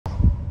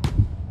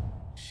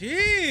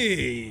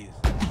Jeez.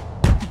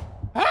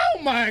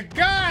 Oh my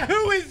God,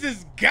 who is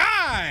this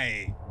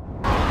guy?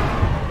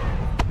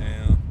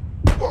 Damn.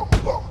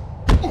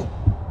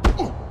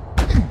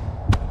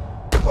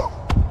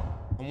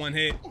 On one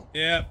hit.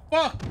 Yeah,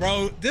 fuck,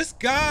 bro. This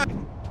guy.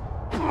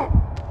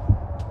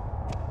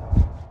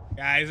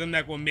 Guys, I'm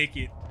not gonna make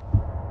it.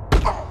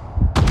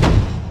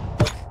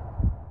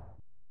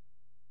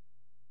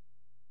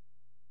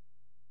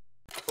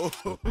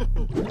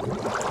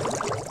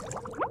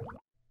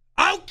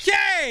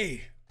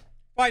 Okay.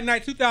 Fight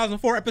Night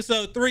 2004,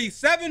 episode 3,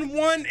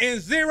 7-1 and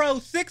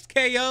 0-6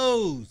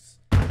 KOs.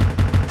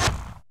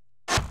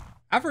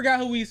 I forgot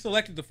who we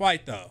selected to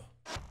fight though.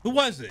 Who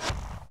was it?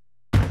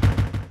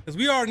 Because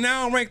we are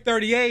now ranked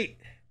 38.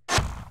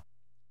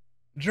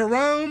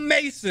 Jerome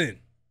Mason.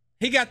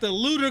 He got the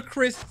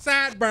ludicrous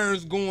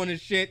sideburns going and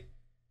shit.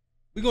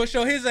 We gonna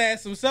show his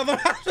ass some Southern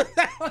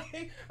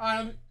hospitality.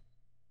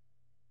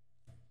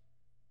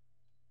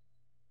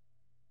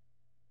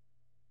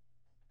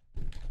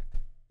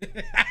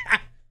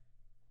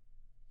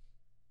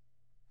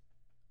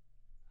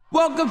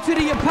 Welcome to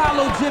the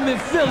Apollo Gym in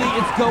Philly.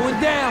 It's going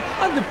down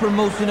under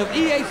promotion of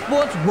EA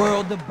Sports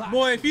World of Boxing.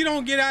 Boy, if you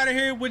don't get out of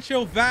here with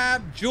your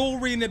vibe,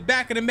 jewelry in the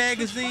back of the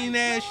magazine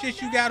ass shit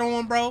you got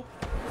on, bro.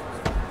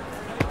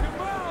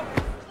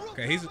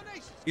 Okay,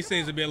 he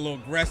seems to be a little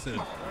aggressive.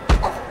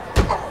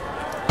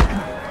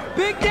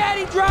 Big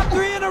Daddy dropped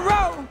 3 in a row.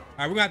 All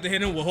right, we're gonna have to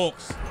hit him with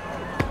hooks.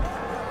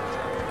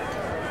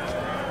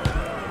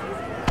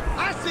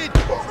 I said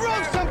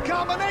throw some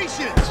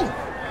combinations.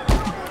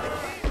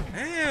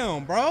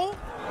 Damn, bro.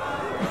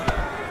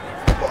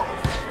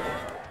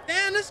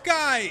 Damn, this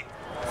guy.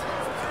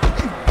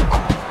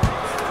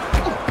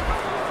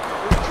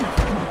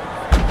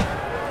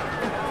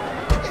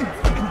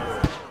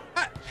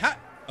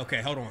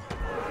 Okay, hold on.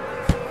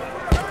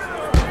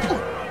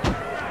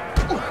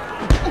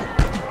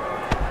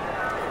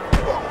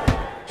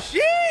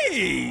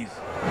 Jeez.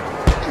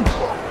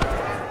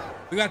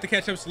 We got to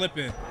catch him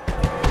slipping.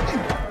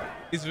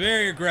 He's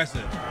very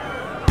aggressive.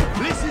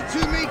 Listen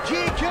to me,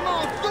 kid. Come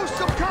on, do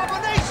some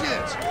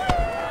combinations.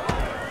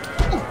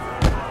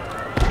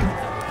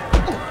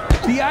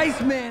 The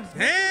Iceman.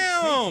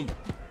 Damn,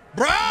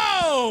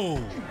 bro.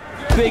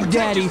 Big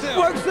Daddy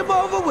works him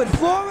over with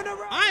 4 in a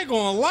row. I ain't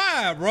gonna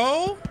lie,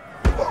 bro.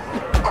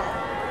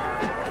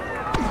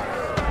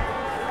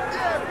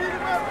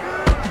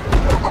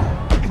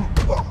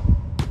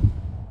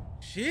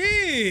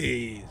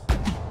 Jeez.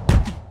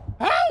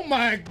 Oh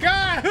my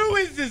God, who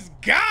is this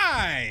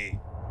guy?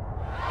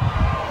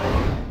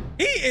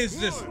 He is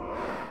just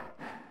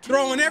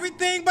throwing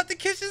everything but the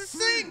kitchen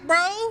sink,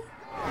 bro.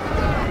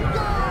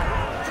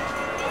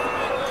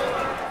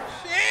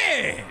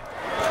 Shit.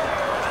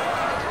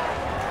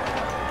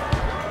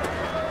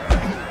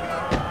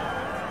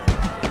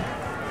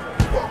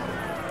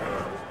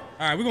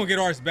 All right, we're gonna get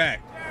ours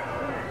back.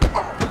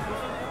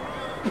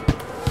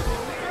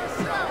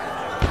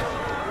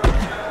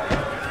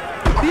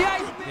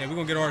 Yeah, we're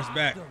gonna get ours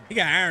back. He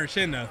got iron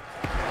chin though.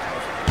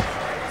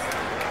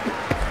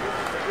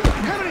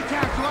 How many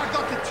times do I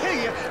got to tell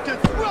you to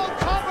throw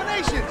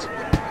combinations?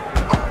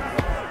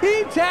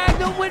 He tagged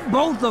him with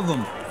both of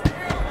them.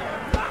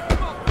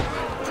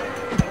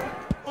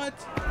 What?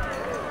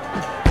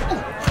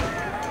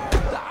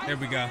 There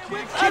we go.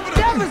 A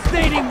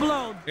devastating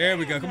blow. There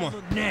we go. Come on.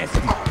 Nasty.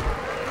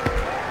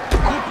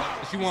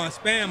 She want to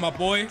spam, my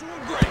boy.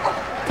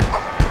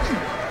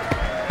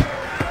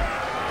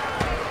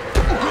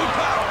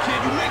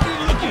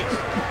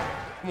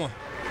 Come on.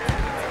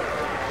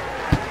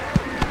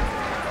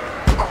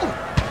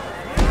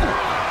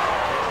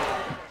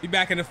 He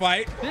back in the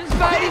fight. This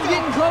fight is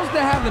getting close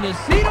to having a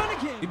seat on the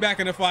king. He back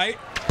in the fight.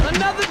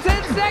 Another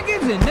 10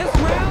 seconds in this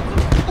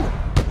round.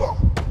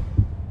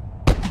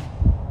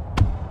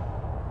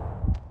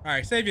 All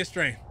right, save your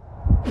strength.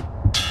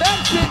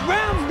 That's it.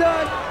 Round's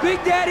done.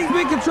 Big Daddy's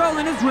been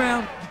controlling this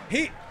round.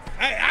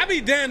 I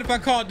be damned if I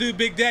call dude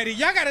Big Daddy.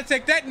 Y'all gotta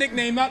take that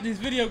nickname out these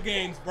video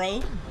games,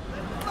 bro.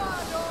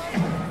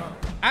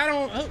 I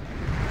don't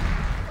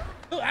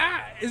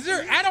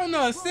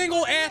know a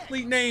single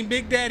athlete named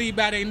Big Daddy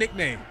by their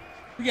nickname.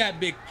 We got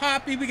Big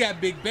Poppy, we got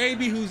Big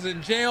Baby who's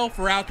in jail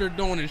for out there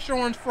doing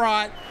insurance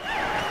fraud.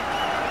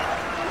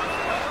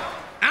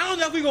 I don't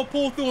know if we gonna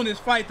pull through in this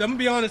fight though. I'm gonna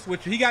be honest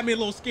with you. He got me a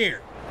little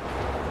scared.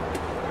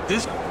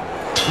 Let's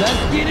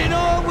get it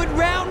on with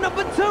round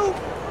number 2.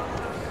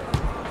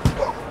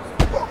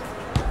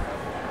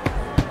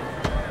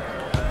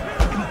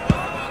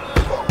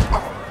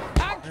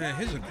 Man,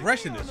 his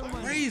aggression is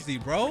crazy,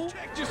 bro.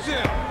 Check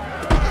yourself.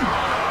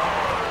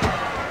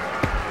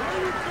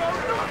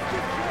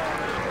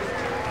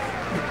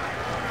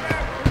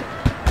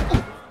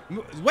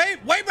 Way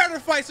better to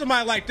fight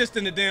somebody like this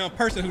than the damn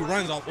person who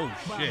runs off. Oh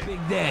shit. Big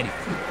Daddy.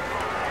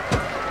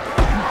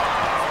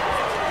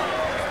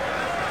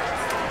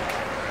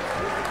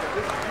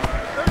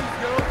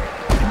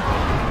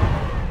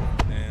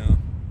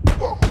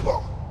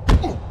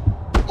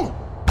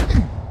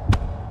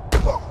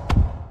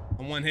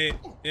 One hit.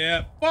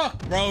 Yeah, fuck,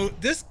 bro.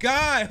 This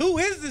guy, who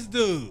is this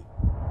dude?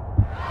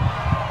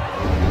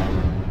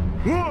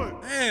 1,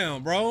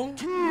 Damn, bro.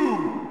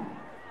 2,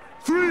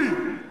 3.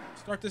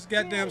 Start this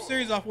goddamn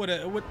series off with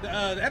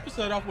the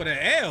episode off with an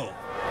L.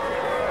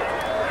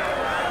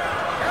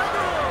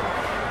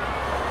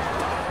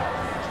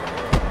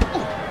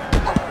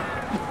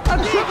 A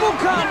triple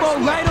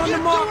combo right on the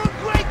mark.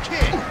 Great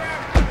kid.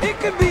 It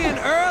could be an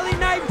early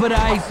night for the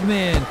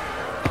Iceman.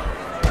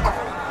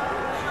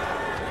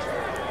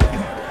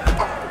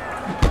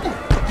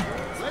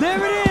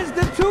 There it is,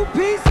 the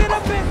two-piece and a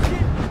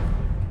biscuit.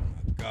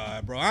 Oh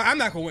God, bro, I'm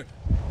not gonna win.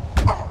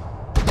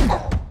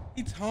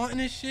 He taunting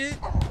this shit.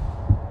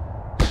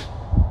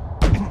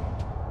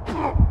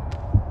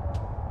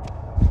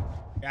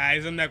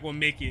 Guys, I'm not gonna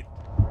make it.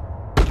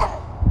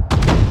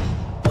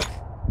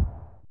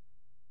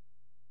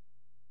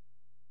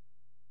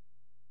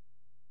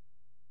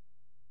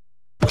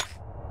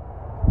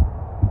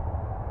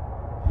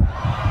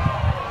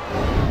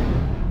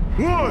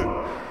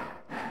 One,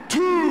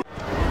 two.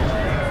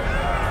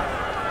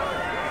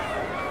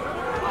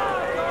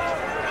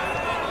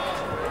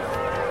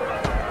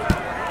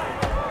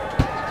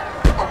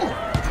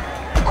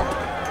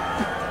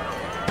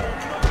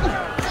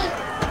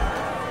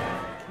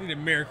 Need a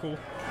miracle.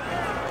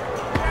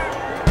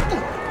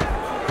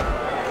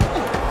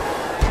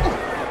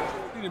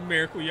 Need a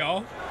miracle,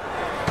 y'all.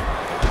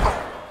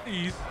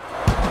 Please.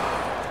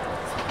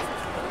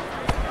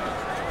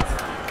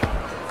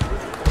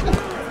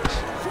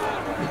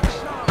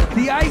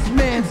 The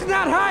Iceman's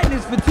not hiding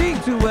his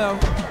fatigue too well.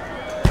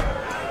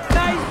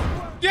 Nice.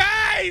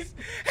 Guys,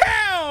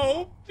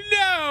 help!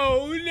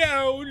 No,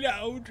 no,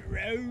 no,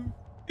 Jerome.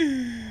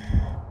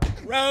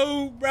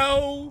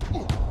 Bro.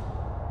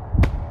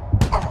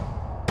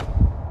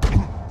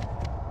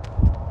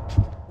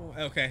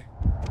 Okay.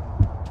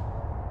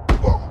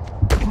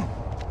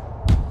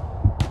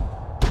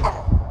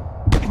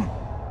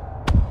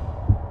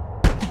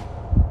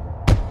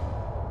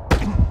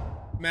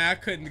 Man, I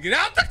couldn't get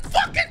out the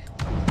fucking.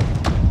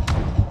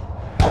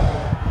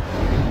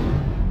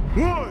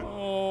 One,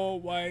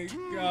 Oh my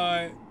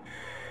God.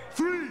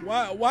 3,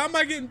 Why am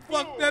I getting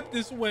fucked up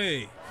this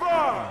way? 5,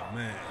 Oh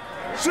man.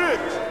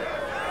 6.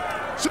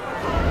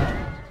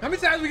 How many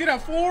times we get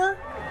up? 4?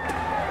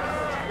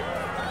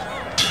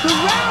 The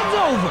round's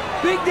over.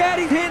 Big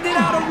Daddy's handing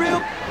out a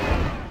real.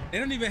 They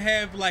don't even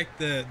have like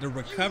the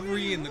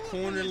recovery in the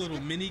corner little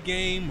mini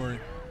game or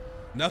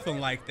nothing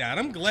like that.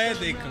 I'm glad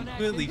they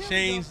completely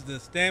changed the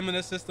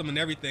stamina system and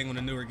everything on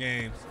the newer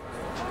games.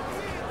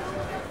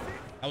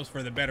 That was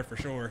for the better for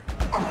sure.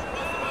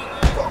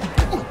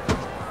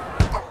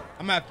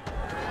 I'm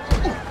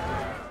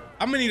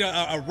gonna need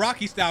a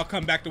Rocky style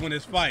comeback to win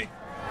this fight.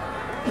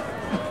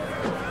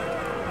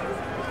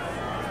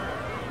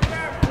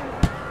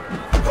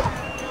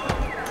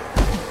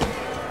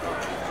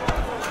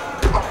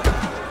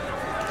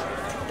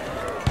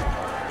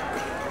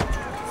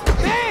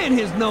 Man,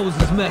 his nose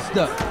is messed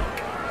up.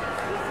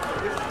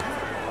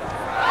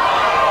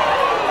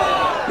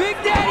 Big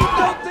Daddy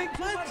don't think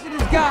too much of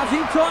this guy. He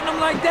taunting him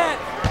like that.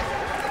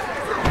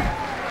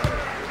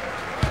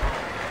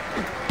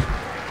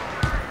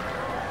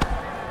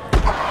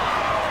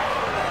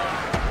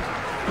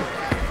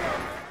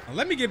 Now,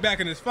 let me get back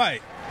in this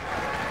fight.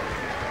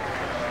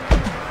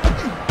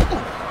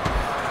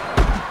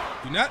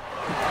 Do not.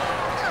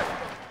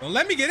 Don't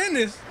let me get in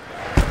this.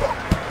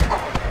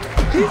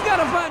 He's got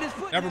to find his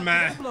foot. Never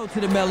mind. Blow to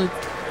the melon.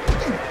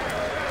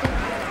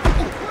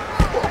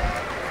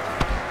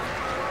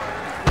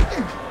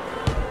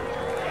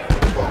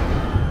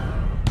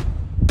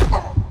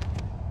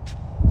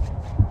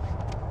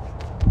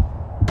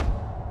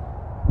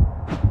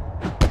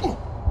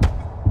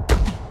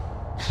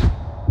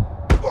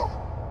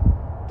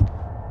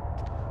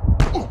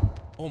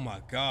 Oh my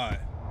God.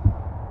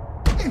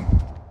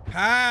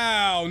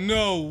 How?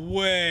 No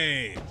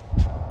way.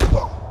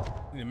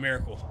 I need a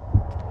miracle.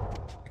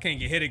 I can't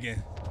get hit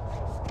again.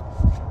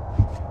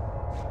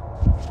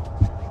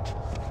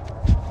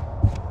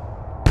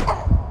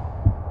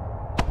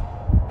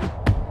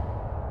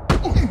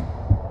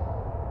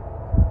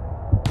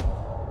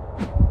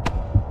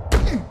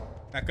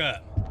 Back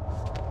up.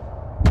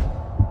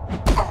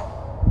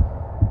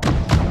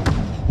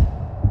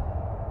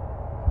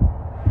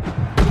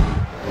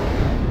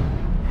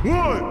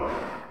 One,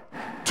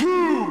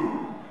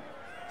 2,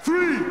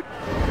 3.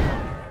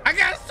 I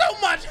got so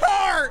much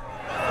heart.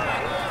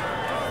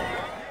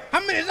 How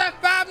many is that?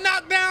 5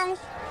 knockdowns?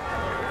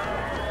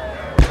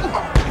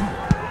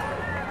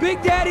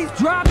 Big Daddy's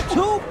dropped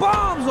 2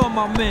 bombs on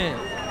my man.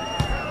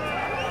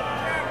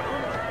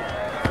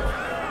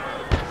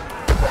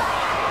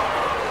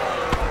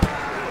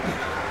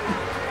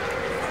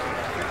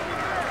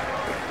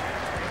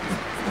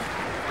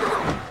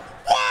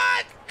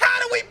 What? How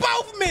do we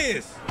both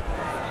miss?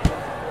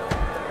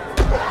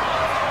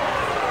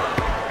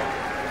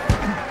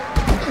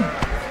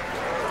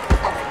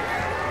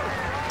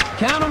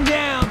 Count him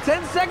down.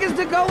 10 seconds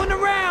to go in the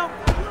round.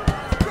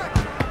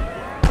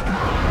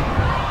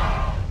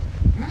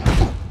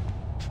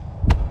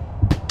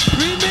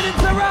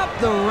 Are up,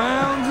 the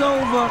round's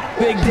over.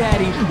 Big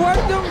Daddy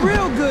worked him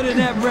real good in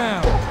that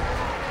round.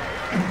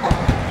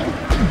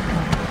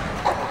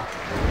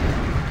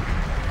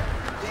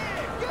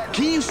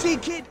 Can you see,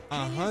 kid?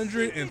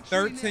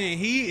 113.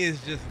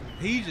 He's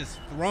just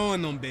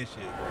throwing them bitches.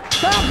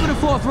 Time for the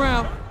 4th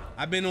round.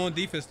 I've been on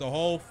defense the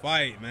whole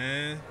fight,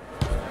 man.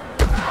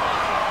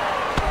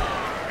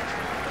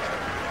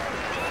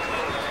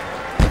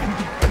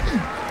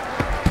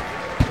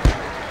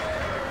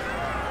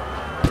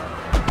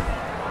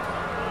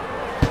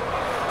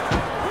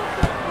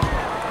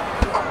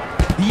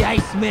 The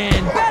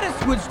Iceman better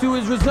switch to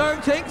his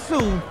reserve tank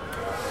soon.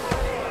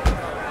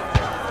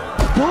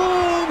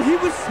 Boom! He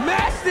was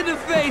smashed in the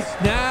face.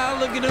 Now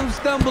look at him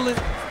stumbling.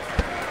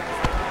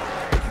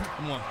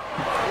 Come on.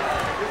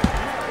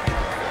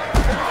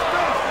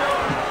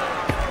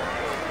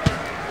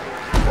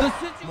 The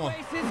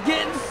situation's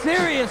getting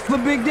serious for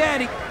Big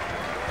Daddy.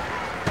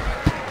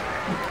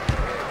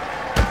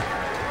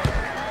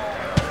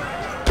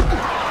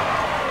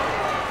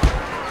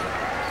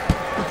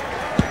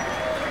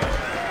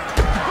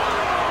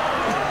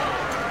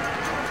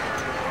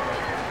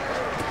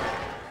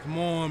 Come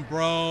on,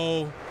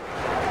 bro.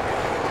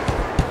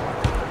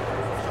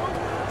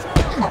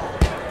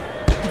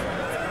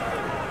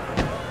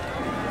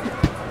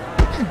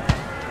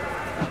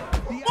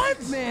 The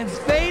Iceman's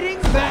fading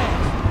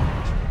fast.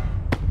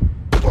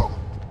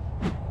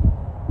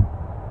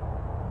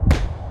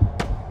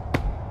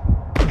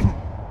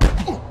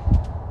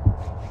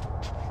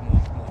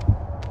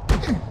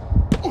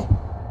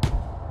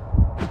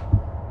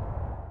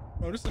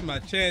 Bro, this is my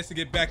chance to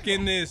get back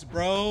in this,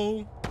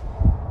 bro.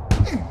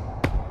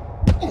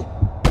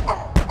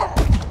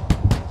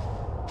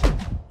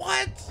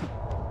 What?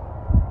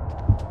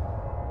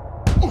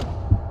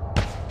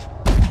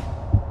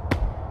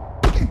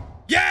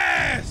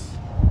 Yes!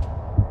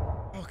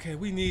 Okay,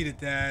 we needed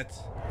that.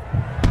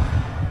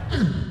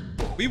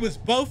 We was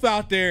both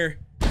out there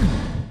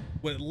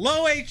with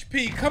low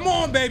HP. Come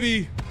on,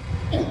 baby.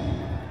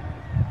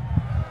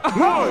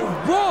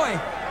 Oh, boy.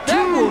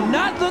 That will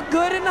not look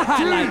good in the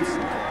highlights.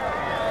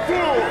 4,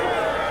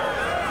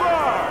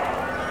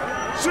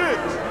 5, 6,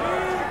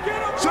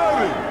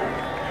 7,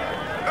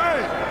 8.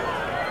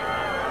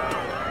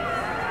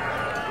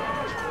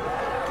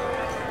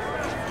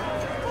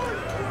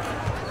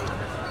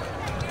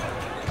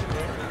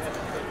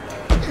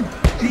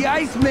 The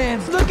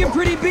Iceman's looking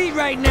pretty beat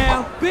right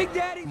now. Big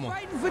Daddy's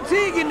fighting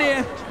fatigue in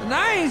there, and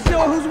I ain't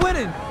sure who's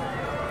winning.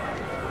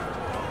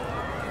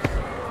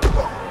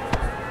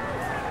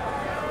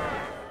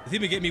 He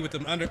been getting me with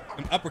them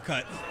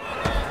uppercuts.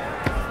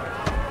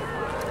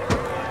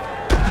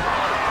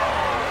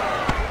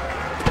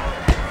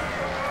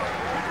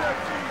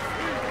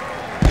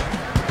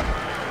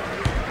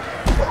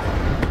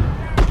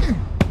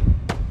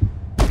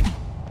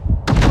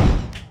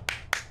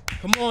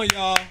 Come on,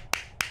 y'all.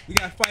 We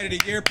got fight of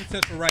the year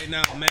potential right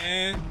now,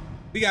 man.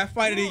 We got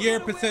fight of the year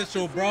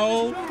potential,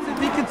 bro.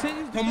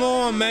 Come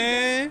on,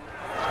 man.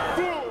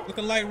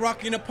 Looking like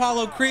Rocky and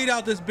Apollo Creed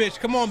out this bitch.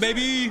 Come on,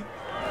 baby.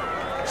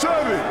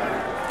 7, 8.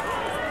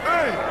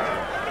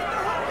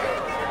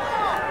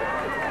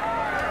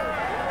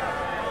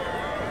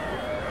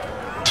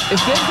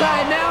 If they're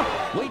tired now,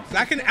 wait.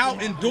 I can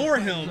out-endure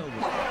him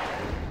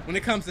when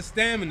it comes to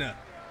stamina.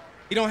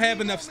 He don't have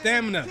enough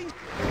stamina.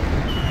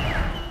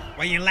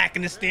 Why you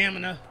lacking the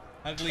stamina?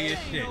 Ugly as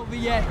shit.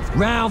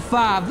 Round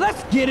 5,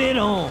 let's get it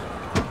on.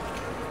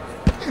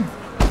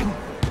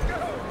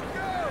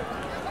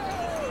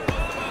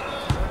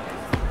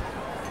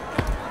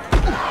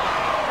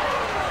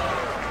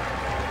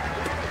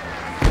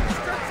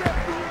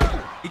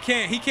 He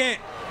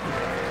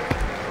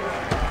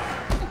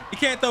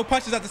can't throw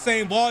punches at the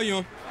same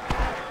volume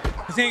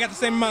because he ain't got the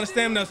same amount of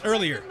stamina as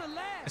earlier.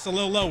 It's a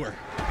little lower.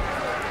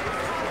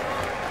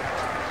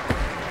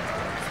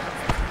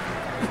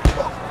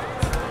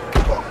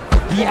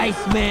 The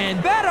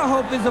Iceman better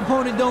hope his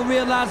opponent don't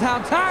realize how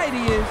tired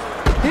he is.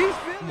 He's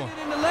feeling it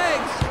in the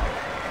legs.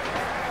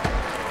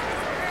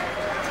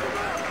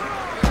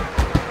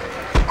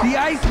 The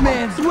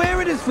Iceman's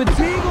wearing his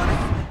fatigue on his...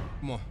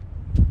 Come on.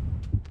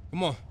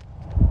 Come on.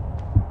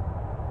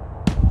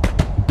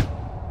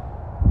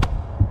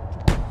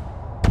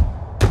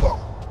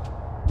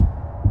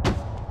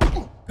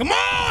 Come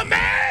on,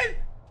 man!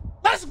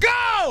 Let's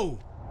go!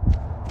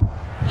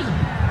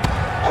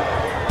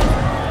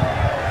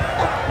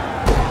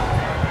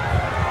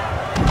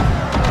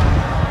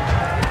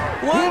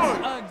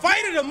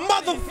 Fight of the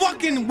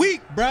motherfucking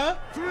week, bruh.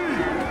 3, 4,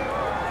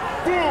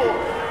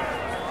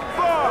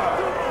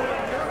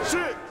 5,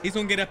 6. He's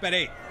gonna get up at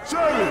 8.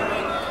 7, 8,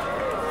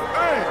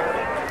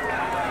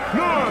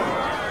 9.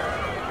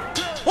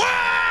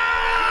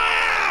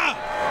 Wow!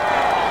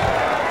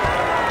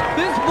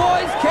 This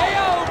boy's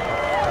KO.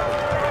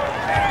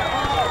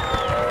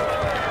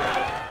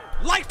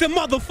 Like the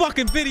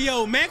motherfucking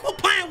video, man. Quit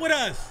playing with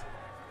us.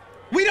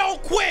 We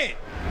don't quit.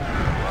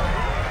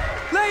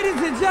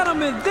 Ladies and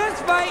gentlemen, this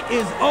fight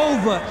is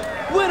over.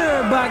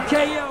 Winner by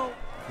KO,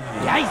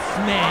 the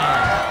Iceman.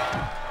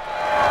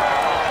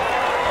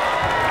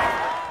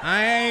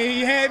 I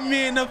ain't had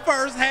me in the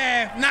first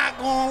half, not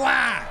gonna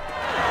lie.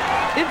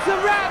 It's a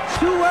wrap.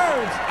 2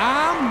 words.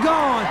 I'm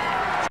gone.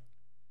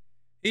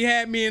 He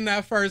had me in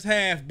that first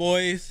half,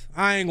 boys.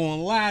 I ain't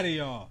gonna lie to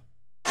y'all.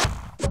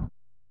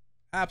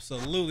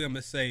 Absolutely, I'm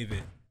gonna save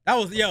it. That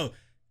was, yo,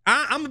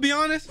 I'm gonna be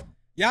honest.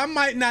 Y'all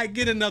might not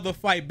get another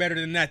fight better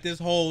than that this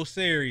whole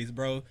series,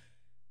 bro.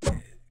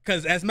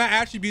 Because as my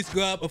attributes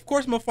go up, of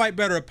course, I'm gonna fight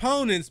better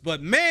opponents,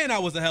 but man,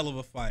 that was a hell of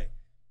a fight.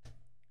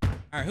 All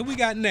right, who we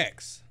got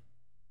next?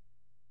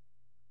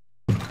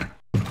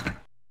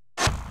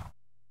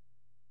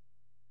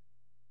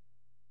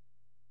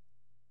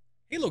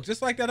 He looks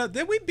just like that.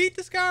 Did we beat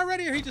this guy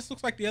already, or he just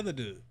looks like the other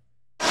dude?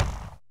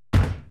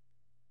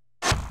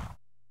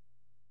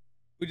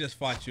 We just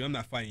fought you. I'm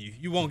not fighting you.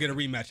 You won't get a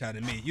rematch out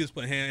of me. You just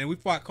put hand, and we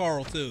fought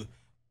Carl too.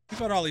 We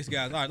fought all these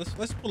guys. All right,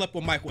 let's pull up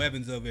with Michael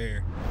Evans over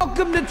here.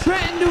 Welcome to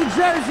Trenton, New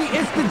Jersey.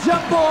 It's the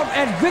jump off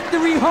at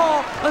Victory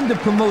Hall under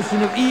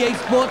promotion of EA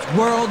Sports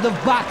World of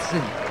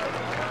Boxing.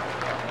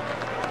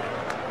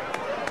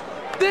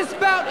 This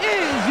bout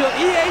is your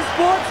EA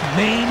Sports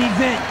main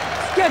event,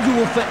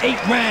 scheduled for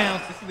 8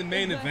 rounds. This is the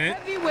main event.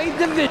 Heavyweight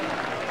division.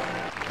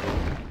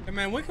 Hey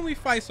man, when can we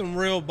fight some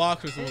real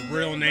boxers with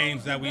real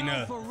names that we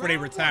know before they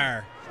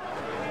retire?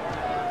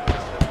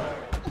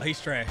 Oh, he's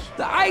trash.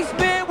 The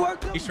Iceman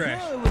worked up He's trash.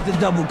 good with the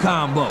double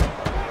combo.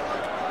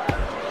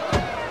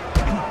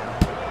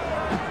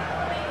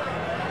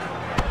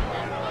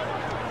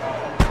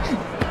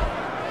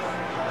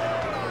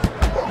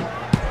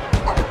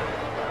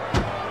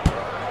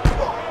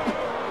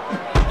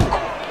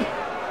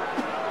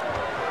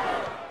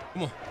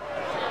 Come on.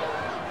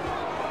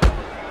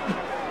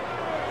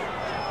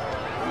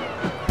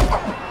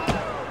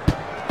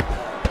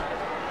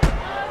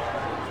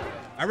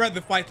 I'd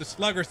rather fight the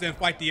sluggers than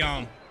fight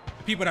the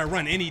people that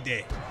run any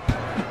day.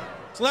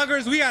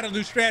 Sluggers, we got a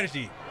new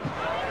strategy.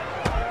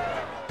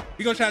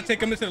 We gonna try to take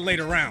them into the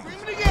later rounds.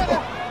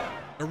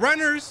 The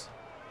runners,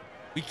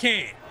 we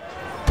can't.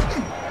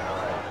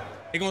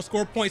 They gonna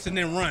score points and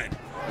then run.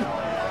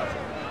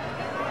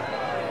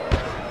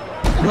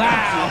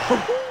 Wow.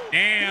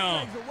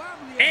 Damn.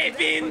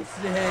 Evans.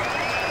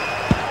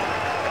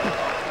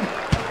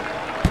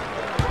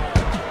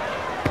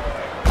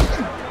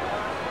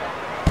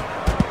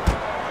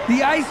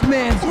 The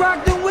Iceman's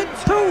rocked him with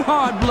 2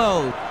 hard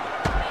blows.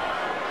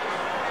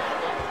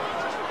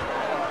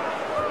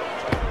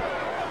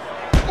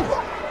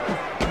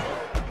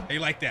 They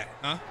like that,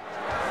 huh?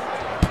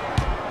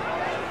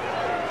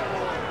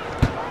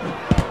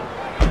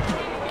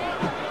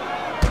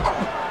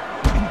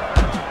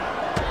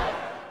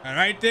 All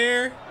right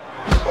there.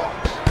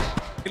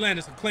 He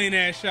landed some clean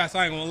ass shots,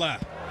 I ain't gonna lie.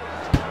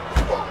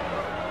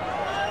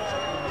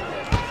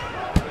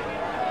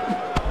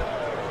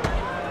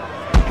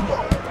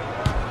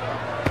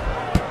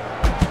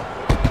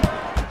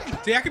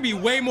 See, I could be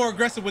way more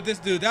aggressive with this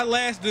dude. That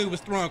last dude was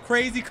throwing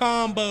crazy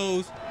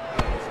combos,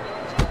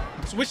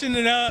 switching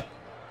it up.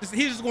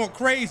 He's just going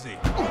crazy.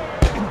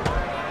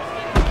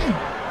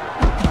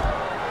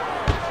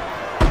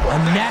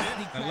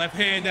 That left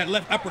hand, that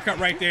left uppercut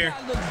right there.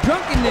 Looks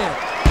drunk in there.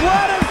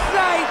 What a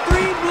sight!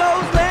 3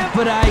 blows land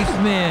for the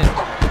Iceman.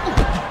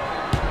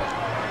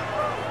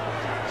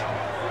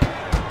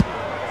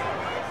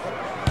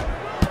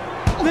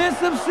 There's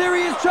some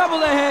serious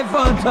trouble ahead for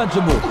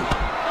Untouchable.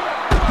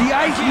 The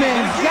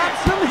Iceman's got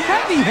some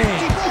heavy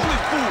hands.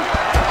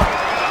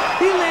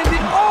 He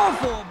landed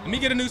awful. Let me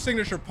get a new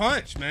signature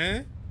punch,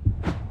 man.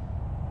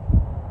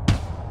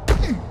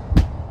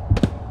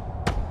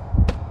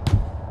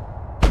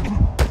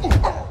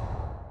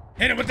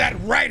 Hit him with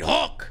that right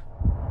hook.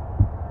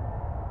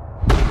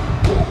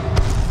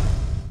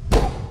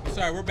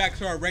 Sorry, we're back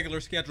to our regular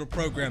scheduled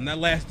program. That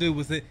last dude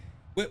was it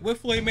with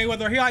Floyd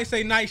Mayweather. He always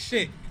say nice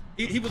shit.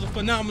 He was a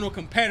phenomenal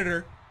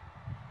competitor.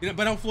 You know,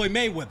 but I'm Floyd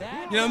Mayweather.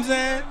 You know what I'm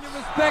saying?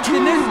 Respect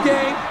in this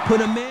game. Put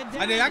a man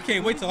down. I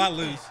can't wait till I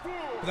lose.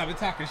 Because I've been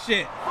talking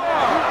shit. 6.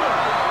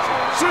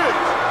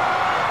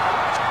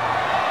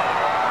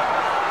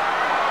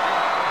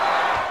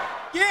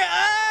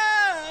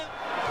 Yeah!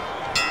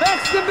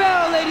 That's the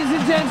bell, ladies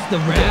and gents. The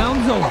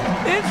round's over.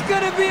 It's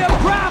gonna be a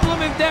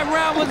problem if that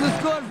round was a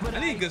score. I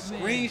need good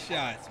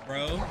screenshots,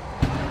 bro.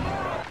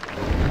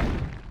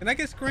 Can I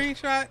get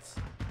screenshots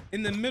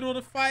in the middle of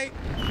the fight?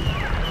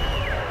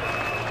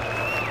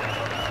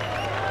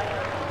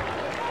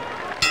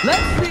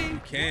 Let's see.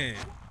 You can.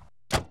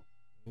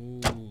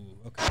 Ooh,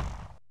 okay.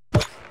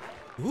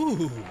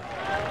 Ooh.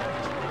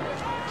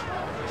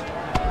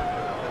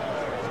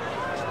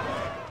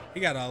 He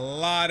got a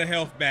lot of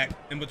health back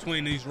in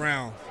between these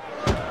rounds.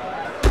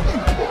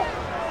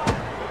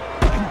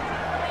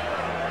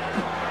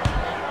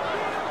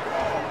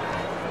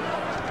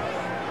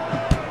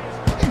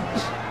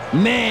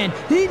 Man,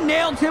 he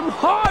nailed him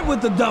hard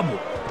with the double.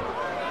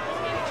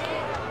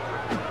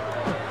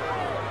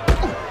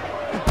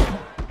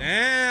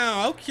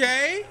 Damn,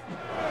 okay.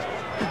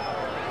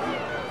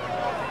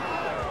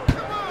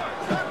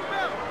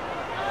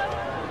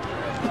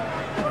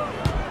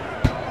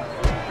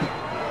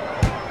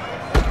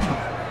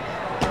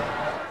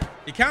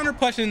 The counter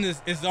punching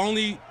is the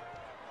only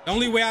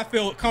way I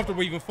feel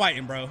comfortable even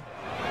fighting, bro.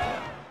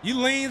 You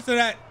lean to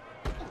that,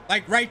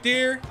 like right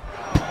there.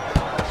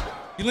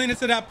 You lean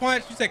into that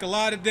punch, you take a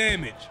lot of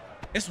damage.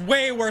 It's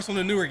way worse on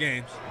the newer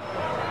games.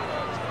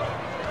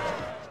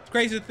 It's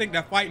crazy to think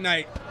that Fight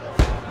Night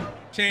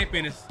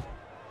champion is,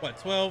 what,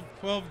 12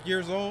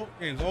 years old?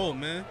 Game's old,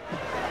 man.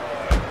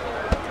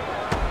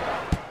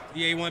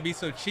 EA want to be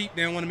so cheap,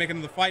 they don't want to make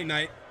another Fight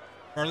Night,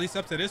 or at least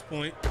up to this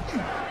point.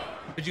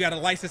 But you got to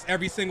license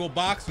every single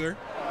boxer.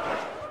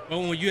 But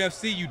when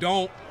UFC, you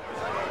don't.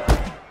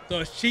 So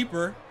it's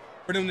cheaper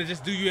for them to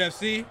just do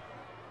UFC.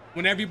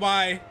 When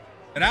everybody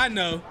that I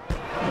know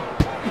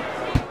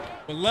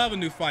would love a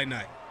new Fight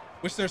Night,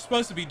 which they're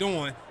supposed to be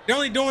doing. They're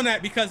only doing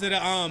that because of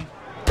the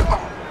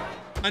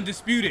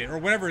Undisputed or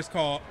whatever it's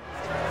called.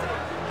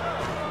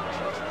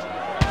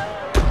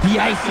 The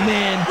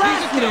Iceman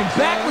blasted him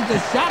back with a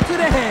shot to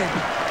the head.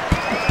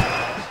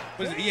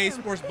 What is it, EA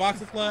Sports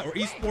Boxing Club or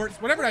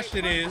Esports, whatever that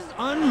shit is.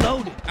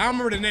 Unloaded. I don't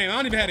remember the name. I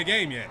don't even have a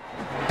game yet.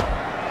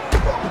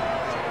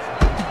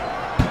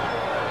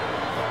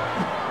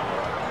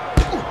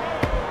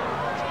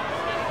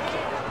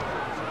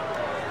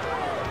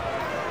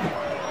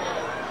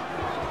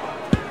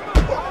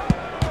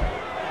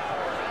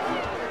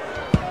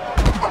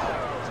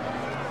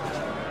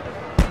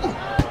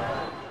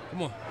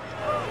 Come on.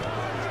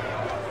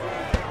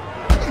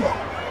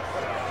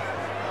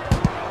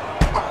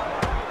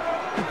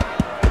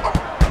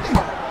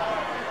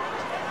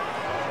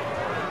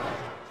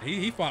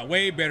 He fought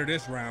way better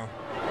this round.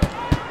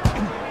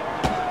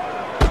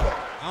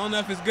 I don't know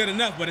if it's good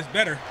enough, but it's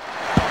better.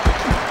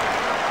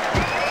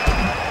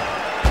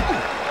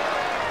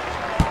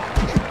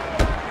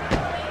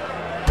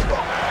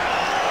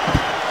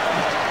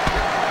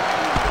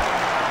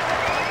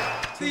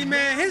 See,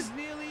 man,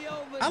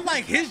 I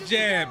like his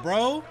jab,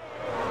 bro.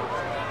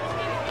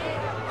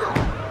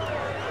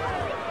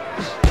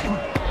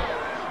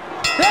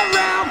 That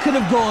round could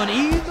have gone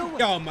either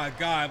way. Oh my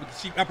God, with the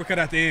cheap uppercut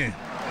at the end.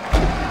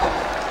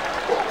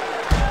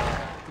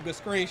 Some good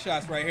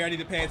screenshots right here. I need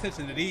to pay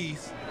attention to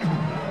these.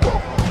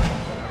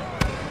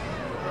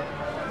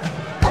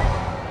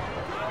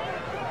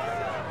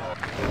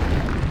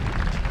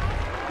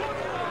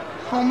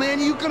 Oh man,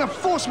 you gonna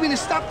force me to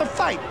stop the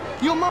fight?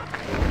 You're my...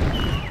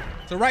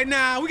 So right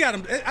now, we got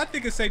him. I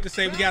think it's safe to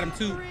say we got him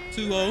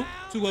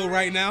 2-0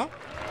 right now.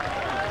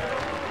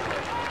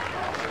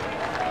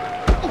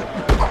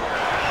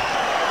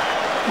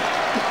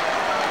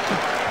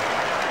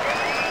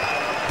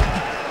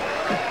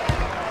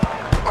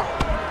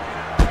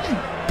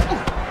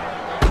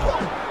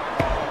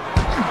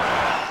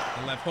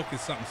 The left hook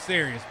is something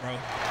serious, bro.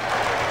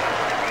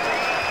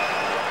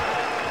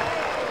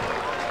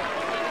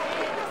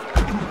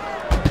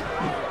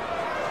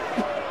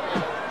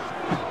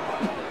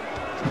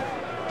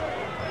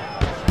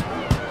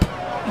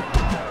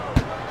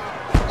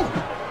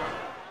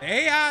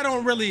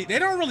 They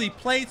don't really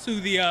play to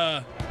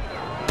the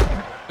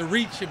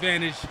reach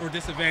advantage or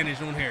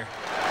disadvantage on here.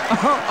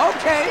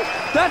 Okay,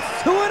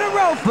 that's 2 in a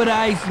row for the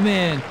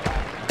Iceman.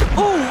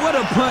 Ooh, what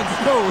a punch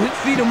throw. His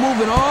feet are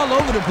moving all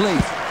over the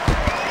place.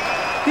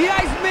 The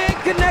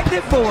Iceman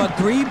connected for a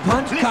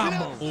 3-punch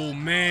combo. Oh,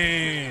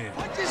 man.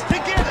 Put this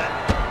together.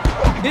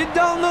 It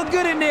don't look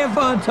good in there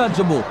for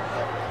Untouchable.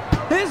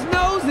 His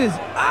nose is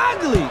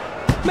ugly.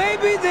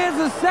 Maybe there's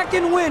a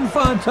second win for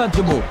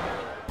Untouchable.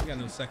 We got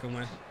no second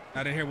win.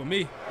 Not in here with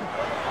me.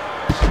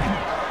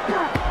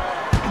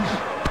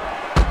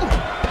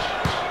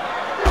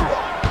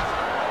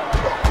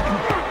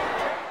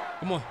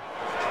 Come on.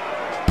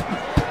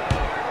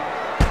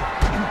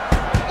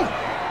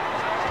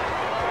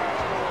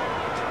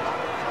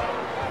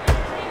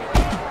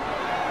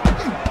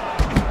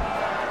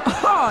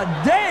 Oh,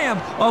 damn!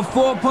 A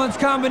 4-punch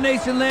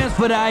combination lands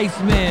for the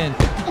Iceman.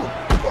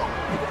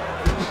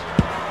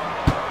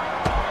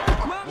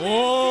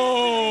 Oh!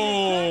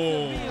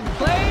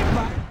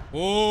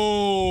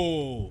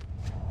 Oh!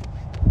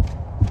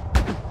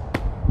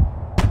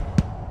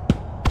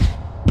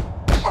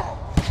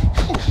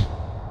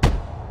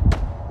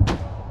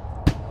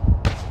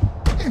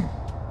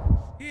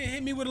 Yeah,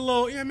 hit me with a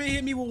little,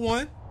 hit me with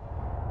one.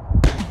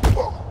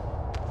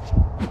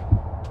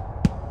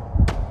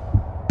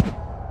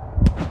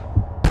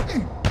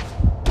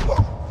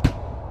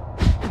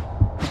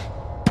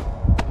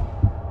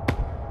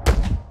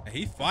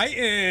 He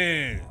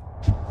fighting.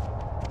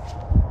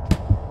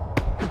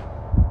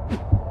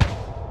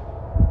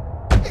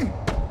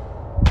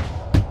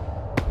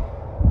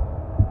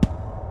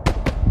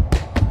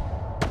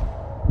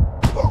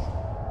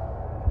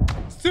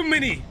 Too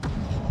many.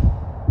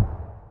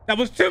 That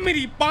was too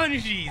many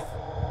bungees.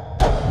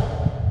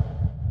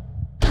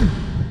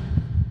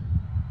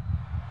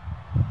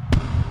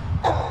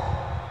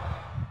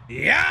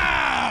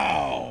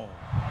 Yow!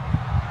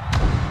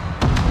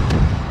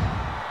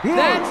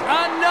 That's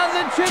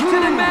another trip to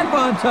the mat for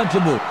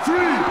Untouchable. 3,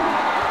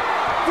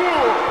 4,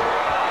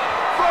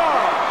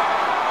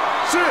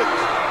 5,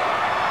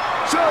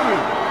 6,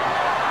 7.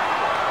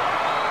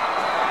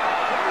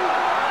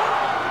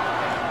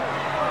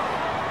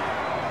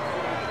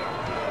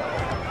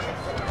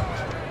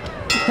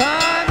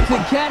 Time to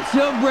catch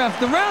your breath.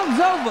 The round's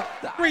over.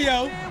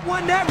 Rio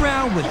Won that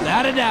round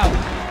without a doubt.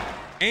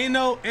 ain't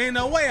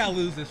no way I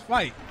lose this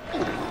fight.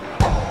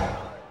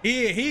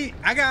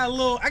 I got a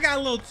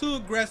little too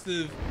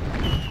aggressive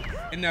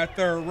in that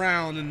third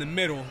round in the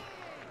middle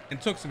and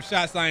took some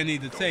shots I didn't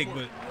need to take,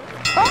 but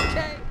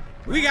Okay.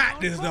 we got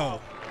this though.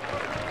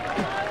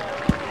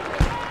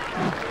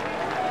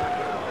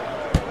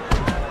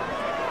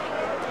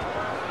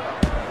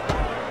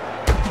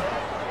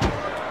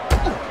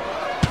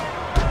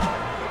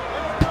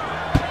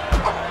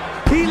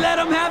 He let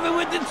him have it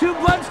with the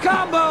two-punch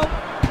combo.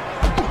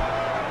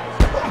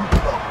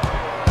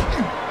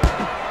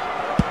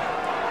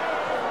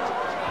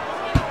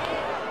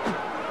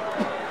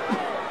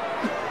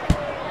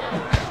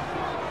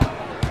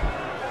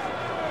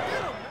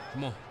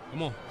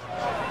 Come on.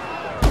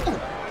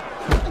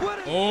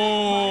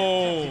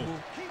 Oh,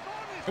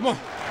 come on.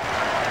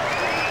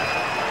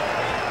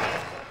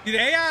 See, the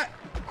AI,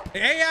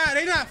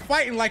 they not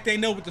fighting like they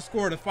know what the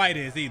score of the fight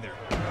is either.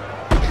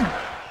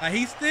 Like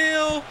he's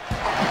still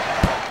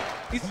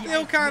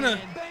kind of,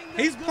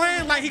 he's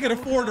playing like he could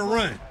afford to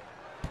run.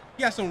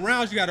 You got some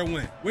rounds you got to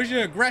win. Where's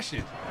your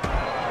aggression?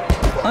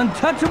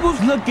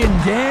 Untouchables looking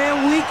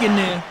damn weak in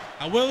there.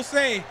 I will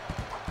say,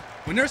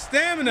 when their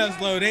stamina's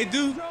low, they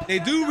do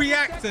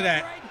react to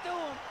that.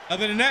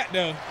 Other than that,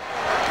 though.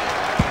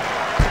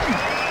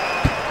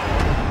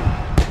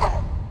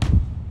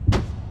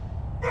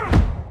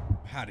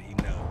 How did he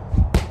know?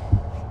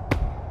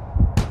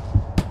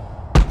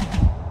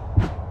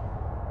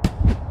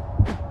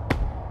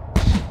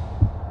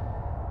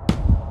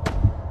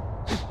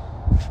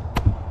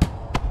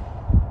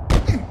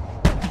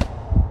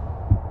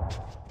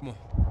 Come on.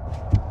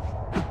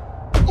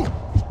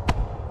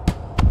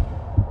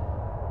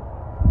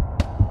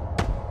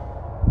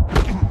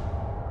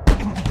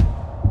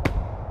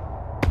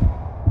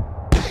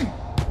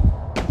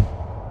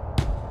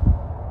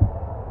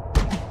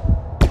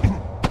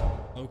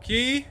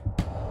 Okay.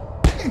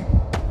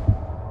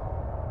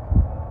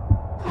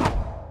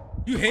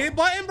 You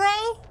headbutting,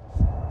 bro?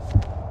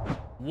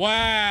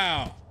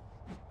 Wow.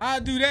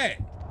 I'll do that.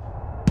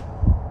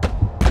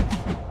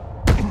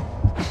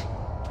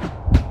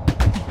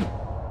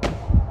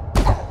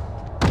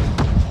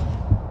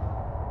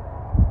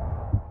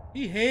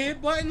 He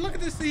headbutting. Look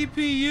at the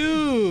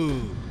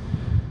CPU.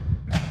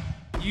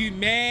 You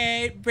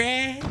mad,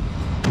 bruh?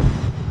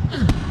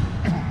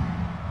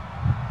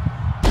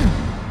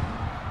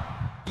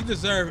 You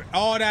deserve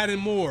all that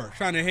and more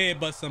trying to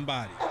headbutt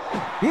somebody.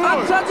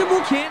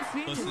 Untouchable can't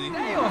see to Pussy.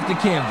 stay off the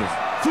canvas.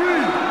 3, 4,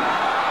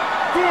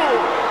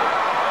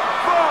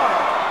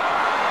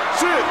 5,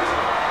 6,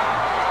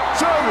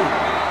 7,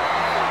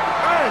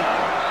 8,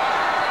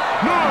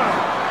 9,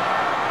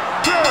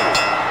 10.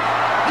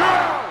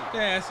 Get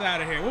that ass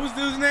out of here. What was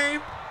dude's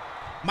name?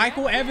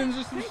 Michael Evans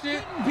or some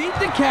shit? Beat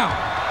the count.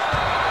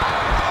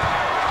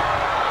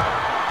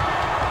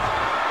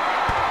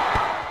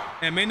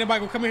 And man, nobody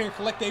gonna come in here and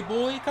collect their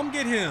boy. Come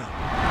get him.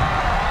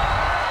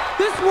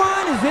 This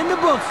one is in the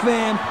books,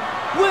 fam.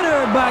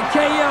 Winner by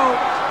KO,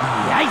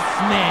 the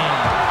Iceman.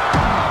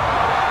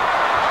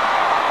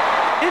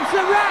 It's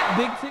a wrap,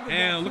 big ticket.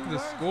 Damn, look at the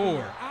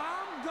score.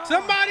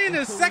 Somebody in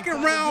the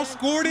second round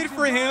scored it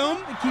for him.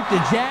 To keep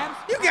the jabs.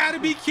 You gotta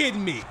be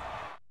kidding me.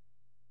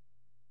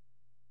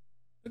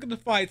 Look at the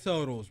fight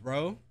totals,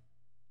 bro.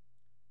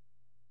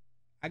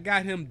 I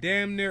got him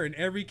damn near in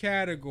every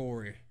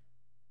category.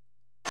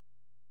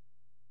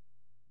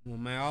 Well,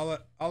 man,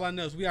 all I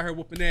know is we out here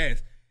whooping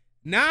ass.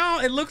 Now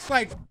it looks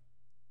like,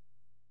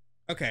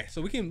 okay,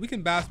 so we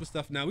can buy some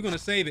stuff now. We're gonna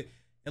save it.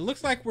 It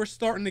looks like we're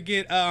starting to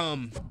get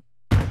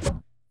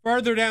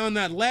further down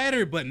that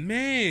ladder, but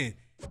man,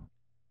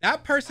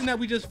 that person that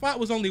we just fought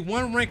was only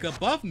one rank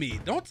above me.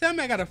 Don't tell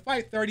me I gotta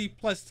fight 30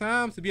 plus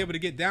times to be able to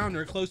get down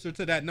there closer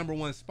to that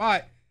 #1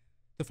 spot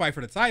to fight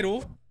for the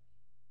title.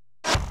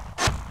 All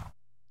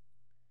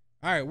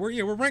right,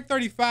 we're ranked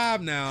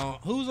 35 now.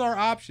 Who's our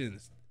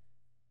options?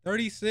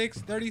 36,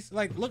 30,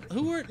 like, look,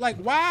 who are, like,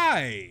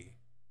 why?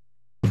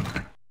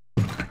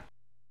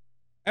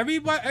 Every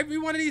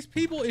one of these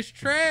people is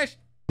trash.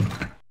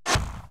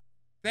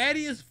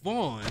 Thaddeus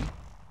Vaughn,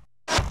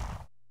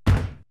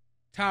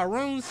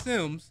 Tyrone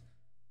Sims.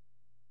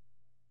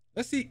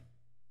 Let's see.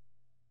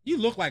 You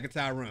look like a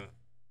Tyron.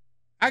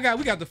 We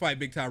got to fight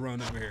Big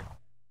Tyron over here.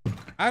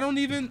 I don't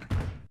even.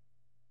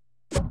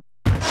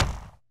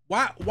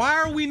 Why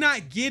are we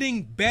not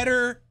getting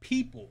better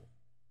people?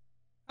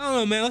 I don't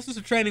know, man. Let's do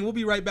some training. We'll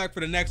be right back for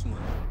the next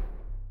one.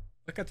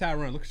 Look at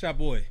Tyron. Look at your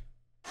boy.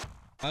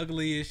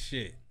 Ugly as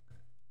shit.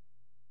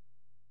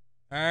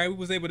 All right, we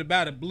was able to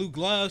buy the blue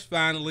gloves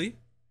finally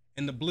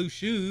and the blue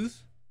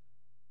shoes.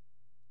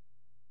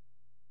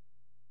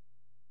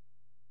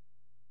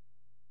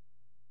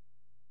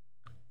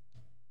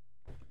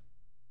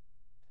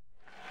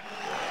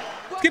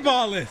 Skip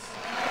all this.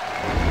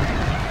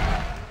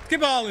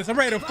 Skip all this. I'm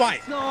ready to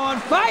fight.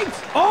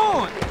 Fights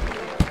on.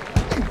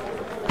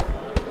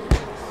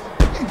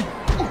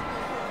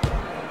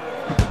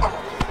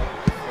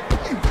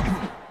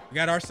 We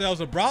got ourselves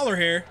a brawler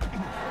here.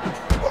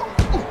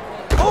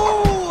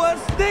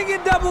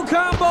 Stinging double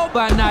combo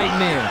by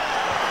Nightmare.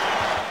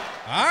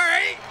 All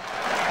right.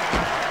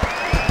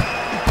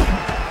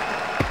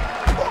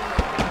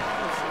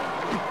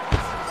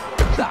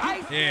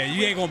 Yeah,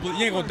 you ain't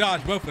gonna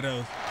dodge both of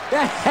those.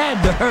 That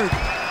had to hurt.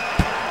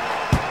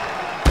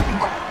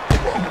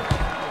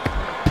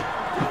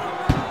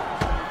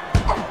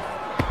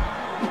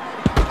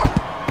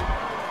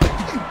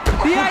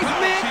 The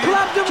Iceman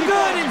clubbed him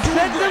good and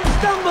sent him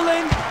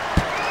stumbling.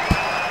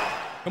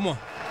 Come on.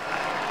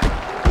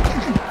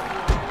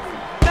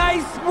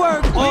 Nice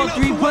work. All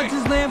three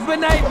punches land for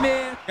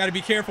Nightmare. Gotta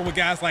be careful with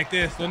guys like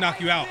this. They'll knock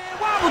you out.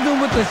 Wobbled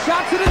him with the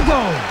shot to the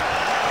dome.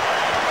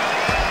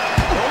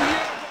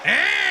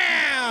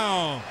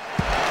 Ow!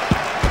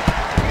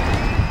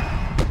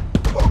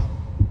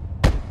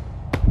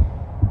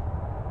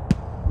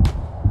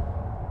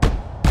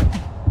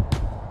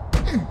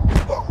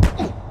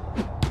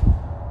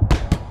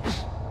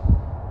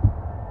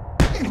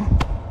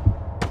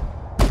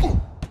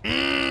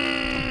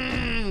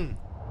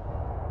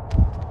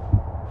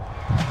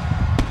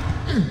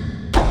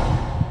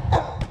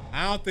 I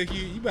don't think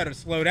you better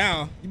slow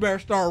down. You better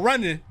start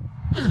running.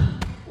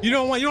 You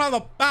don't have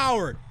the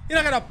power. You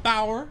don't got the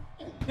power.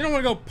 You don't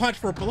want to go punch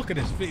for look at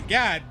his feet.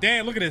 God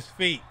damn, look at his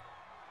feet.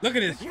 Look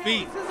at his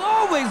feet. He's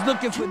always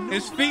looking for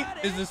His feet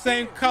is the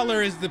same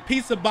color as the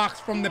pizza box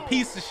from the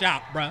pizza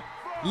shop, bruh.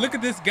 Look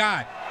at this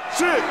guy.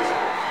 6,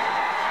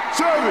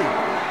 7.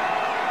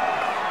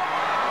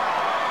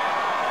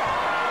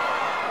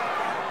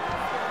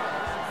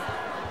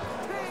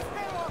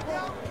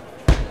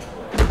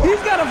 He's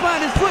got to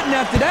find his footing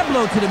after that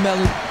blow to the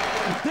belly.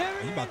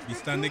 He's about to be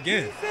stunned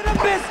again. A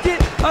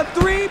biscuit. A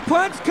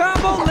three-punch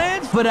combo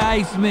lands for the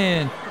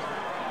Iceman.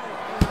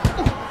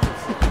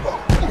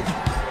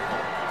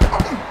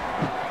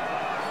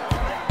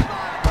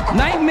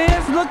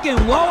 Nightmare's looking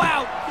woe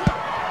out.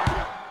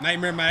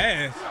 Nightmare my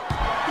ass.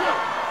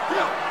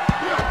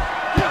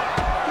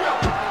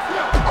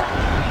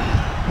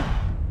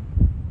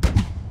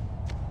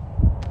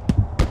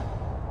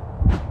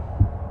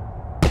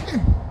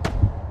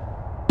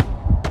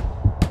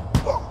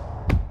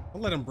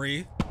 I'll let him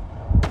breathe.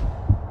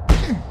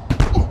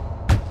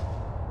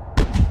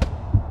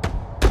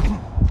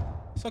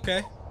 It's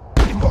okay.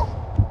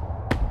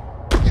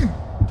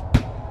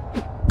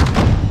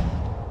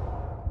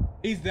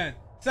 He's done.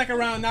 Second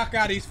round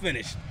knockout, he's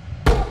finished.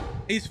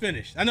 He's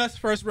finished. I know it's the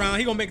first round.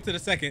 He gonna make it to the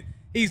second.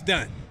 He's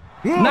done.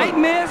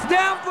 Nightmare's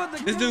down for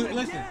the This dude,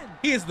 listen,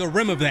 he is the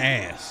rim of the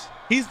ass.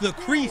 He's the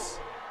crease.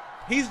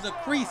 He's the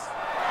crease.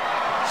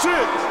 6,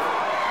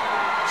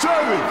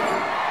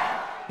 7.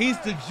 He's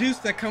the juice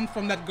that comes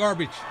from that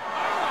garbage.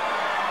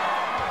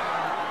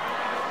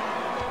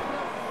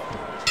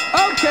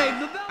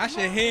 Okay. I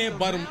should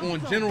headbutt him on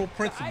general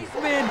principle.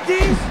 Iceman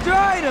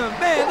destroyed him.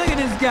 Man, look at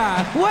this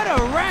guy. What a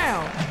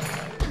round.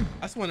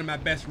 That's one of my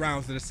best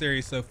rounds of the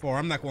series so far.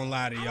 I'm not gonna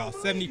lie to y'all.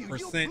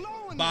 70%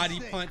 body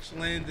punch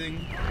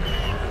landing.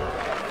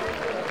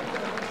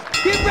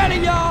 Get ready,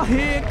 y'all.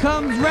 Here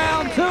comes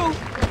round 2.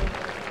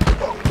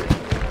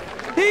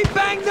 He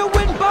banged to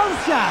win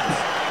both shots.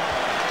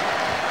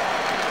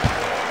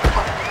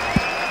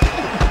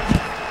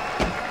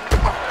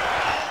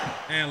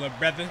 And little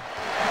brother.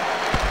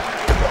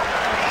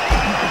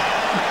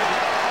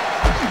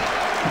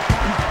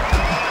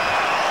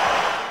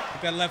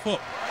 Get that left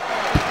hook.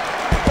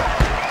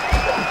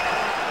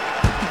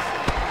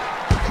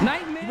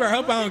 You better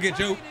hope I don't get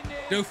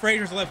Joe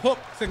Frazier's left hook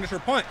signature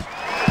punch.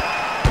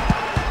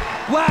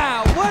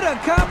 Wow, what a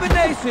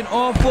combination.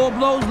 All 4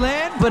 blows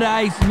land for the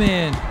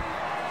Iceman.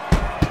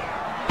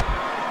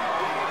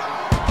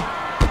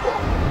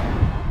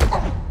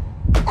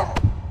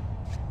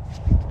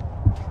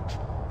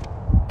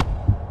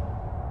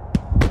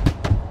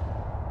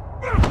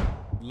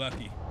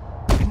 Lucky.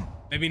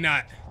 Maybe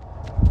not.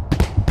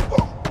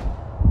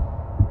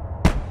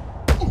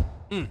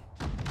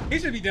 He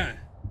should be done.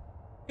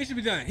 He should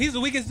be done. He's the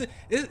weakest.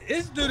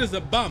 This dude is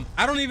a bum.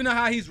 I don't even know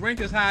how he's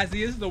ranked as high as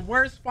he is. He's the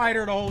worst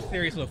fighter of the whole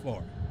series so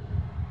far.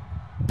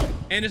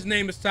 And his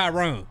name is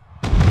Tyron.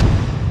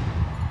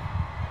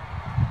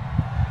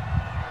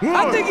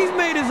 I think he's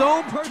made his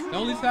own person. The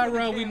only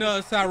Tyron we know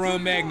is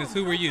Tyron Magnus.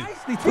 Who are you? To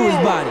his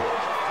body.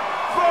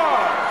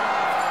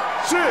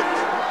 5, 6,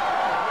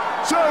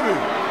 7,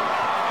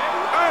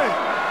 8,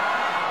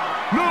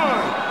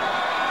 9,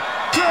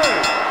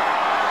 10.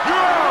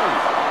 Go!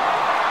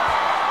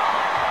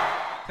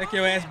 Take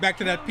your ass back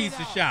to that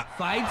pizza shop.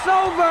 Fight's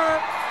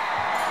over.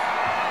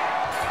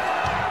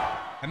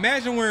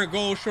 Imagine wearing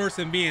gold shorts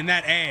and being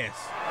that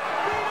ass.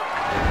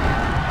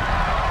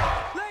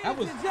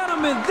 Ladies and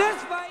gentlemen,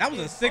 this fight That was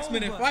a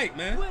 6-minute fight,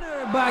 man.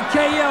 Winner by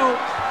KO,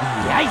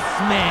 the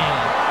Iceman.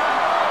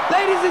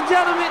 Ladies and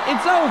gentlemen,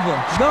 it's over.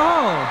 Go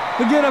home.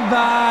 Forget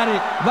about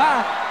it.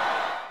 Bye.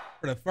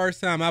 For the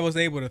first time, I was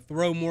able to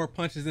throw more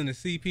punches in the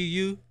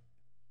CPU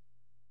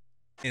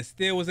and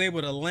still was able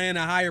to land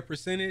a higher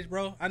percentage,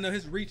 bro. I know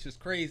his reach is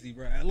crazy,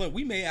 bro. Look,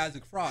 we made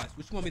Isaac Frost.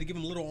 But you want me to give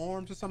him little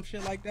arms or some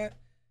shit like that?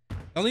 The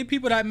only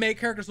people that make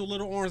characters with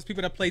little arms,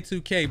 people that play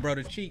 2K, bro,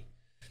 to cheat.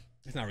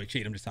 It's not really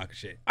cheating. I'm just talking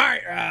shit. All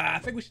right, I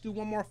think we should do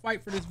one more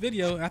fight for this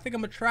video. I think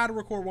I'm gonna try to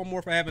record one more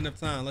if I have enough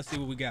time. Let's see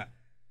what we got.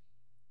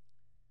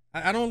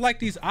 I don't like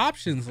these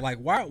options. Like,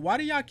 why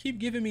do y'all keep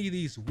giving me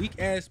these weak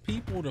ass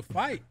people to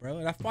fight, bro?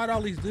 And I fight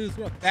all these dudes.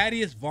 What,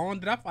 Thaddeus, Vaughn?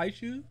 Did I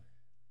fight you?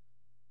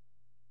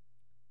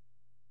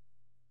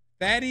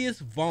 Thaddeus,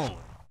 Vaughn.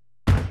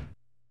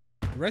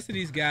 The rest of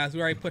these guys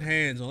we already put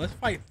hands on. Let's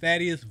fight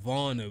Thaddeus,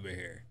 Vaughn over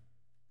here.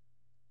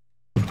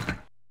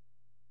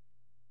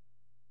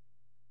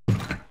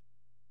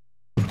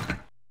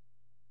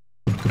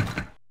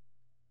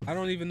 I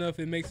don't even know if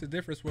it makes a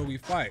difference where we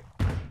fight.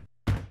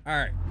 All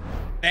right,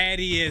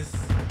 Thaddeus.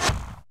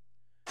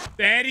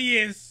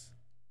 Thaddeus,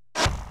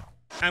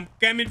 I'm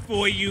coming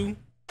for you.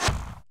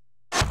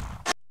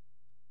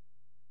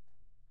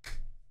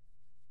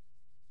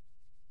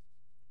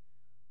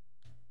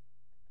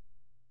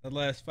 The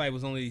last fight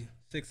was only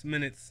 6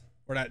 minutes,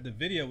 or that the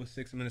video was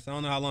 6 minutes. I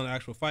don't know how long the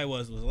actual fight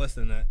was. It was less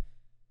than that.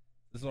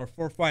 This is our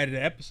fourth fight of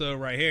the episode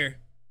right here.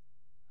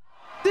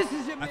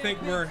 I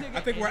think we're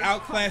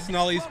outclassing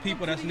all these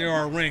people that's near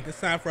our rank. It's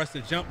time for us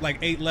to jump like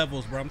 8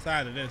 levels, bro. I'm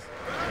tired of this.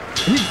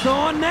 He's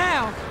on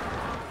now.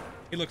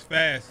 He looks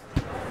fast.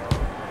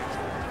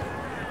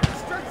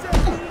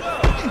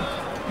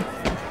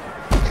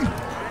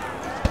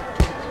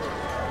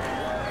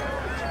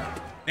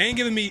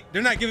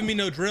 They're not giving me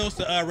no drills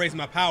to raise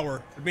my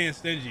power. They're being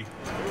stingy.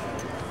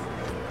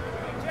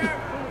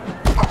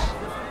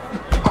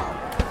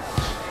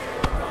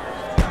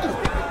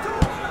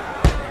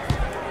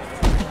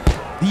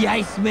 The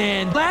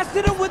Iceman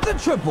blasted him with the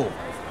triple.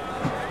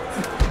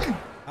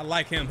 I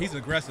like him. He's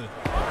aggressive.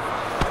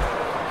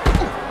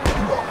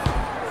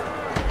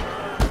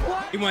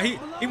 He want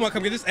to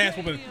come get this ass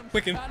whooping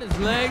quick and got his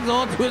legs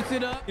all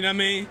twisted up. You know what I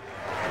mean?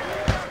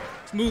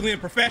 Smoothly and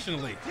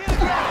professionally.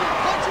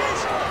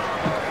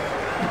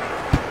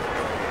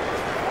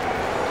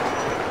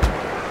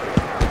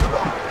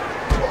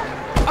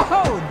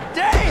 Oh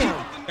damn!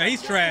 Yeah,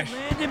 he's trash.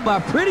 Landed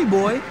by Pretty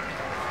Boy.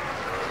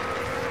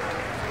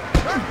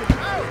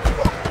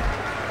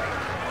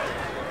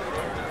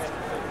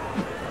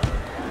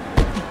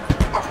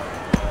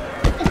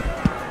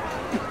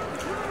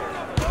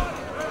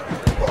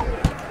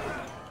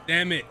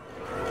 Damn it.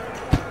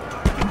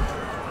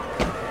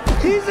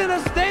 He's in a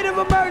state of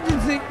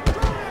emergency.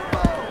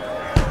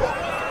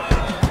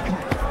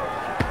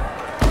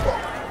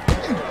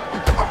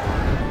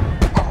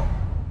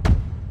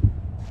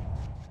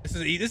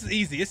 This is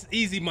easy. This is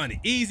easy money.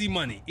 Easy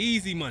money.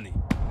 Easy money.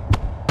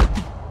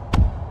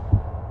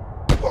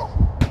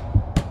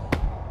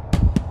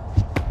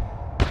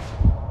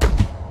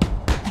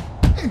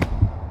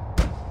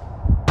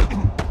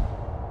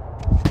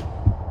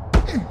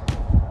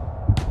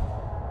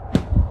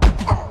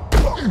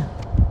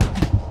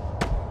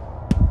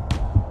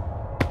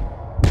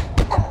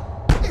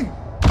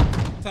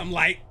 Something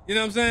light, you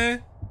know what I'm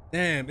saying?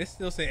 Damn, it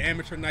still say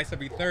amateur nights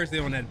every Thursday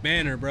on that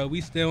banner, bro.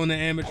 We still in the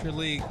amateur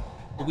league,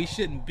 but we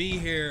shouldn't be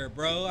here,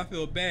 bro. I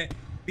feel bad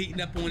beating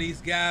up on these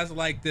guys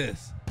like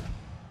this.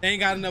 They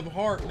ain't got enough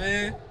heart,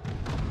 man.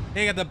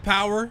 They ain't got the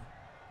power.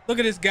 Look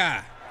at this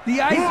guy.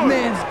 The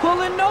Iceman's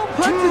pulling no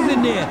punches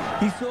in there.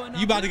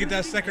 You about to get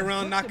that second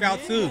round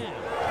knockout too.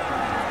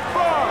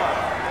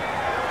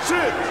 5,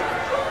 6.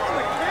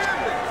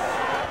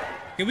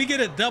 Can we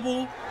get a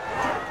double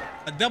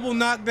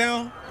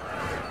knockdown?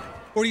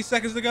 40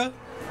 seconds to go.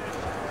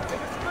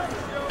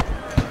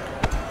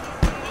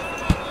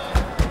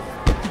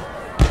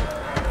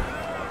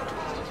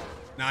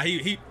 Nah,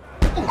 he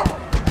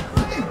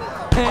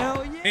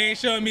Hell yeah. He ain't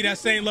showing me that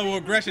same level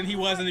of aggression he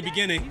was in the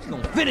beginning. He's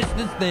gonna finish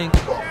this thing.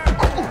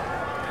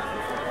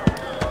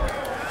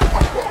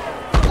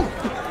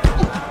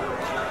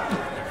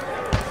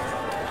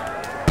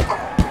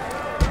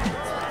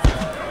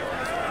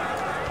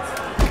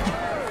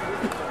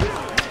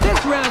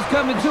 This round's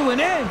coming to an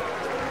end.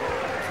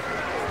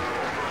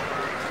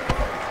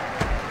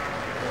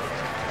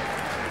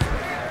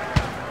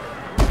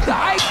 The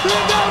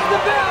Iceman goes the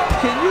bell.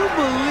 Can you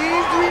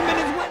believe 3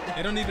 minutes went down?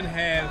 They don't even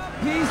have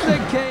Piece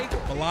of cake.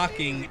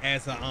 blocking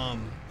as a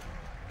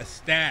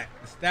stat.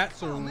 The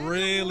stats are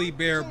really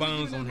bare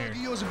bones on here.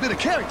 He was a bit of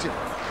character.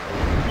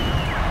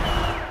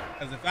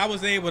 Because if I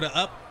was able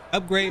to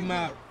upgrade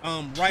my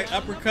right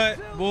uppercut,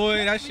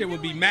 boy, that shit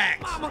would be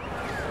max.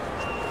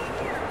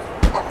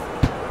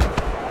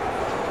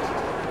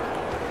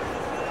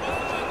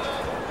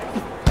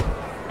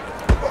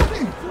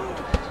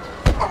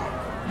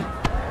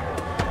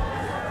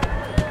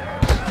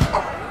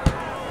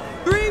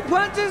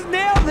 Punches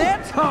nail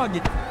their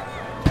target.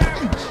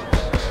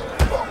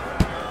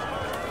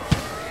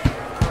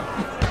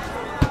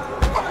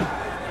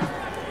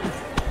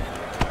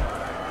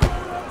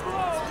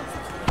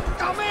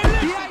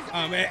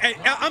 Oh man, hey,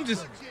 I'm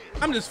just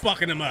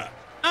fucking him up.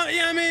 You know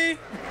what I mean?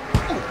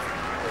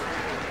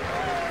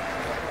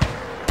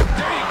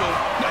 There you go.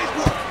 Nice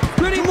work.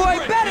 Pretty Boy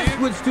better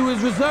switch to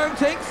his reserve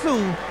take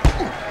soon.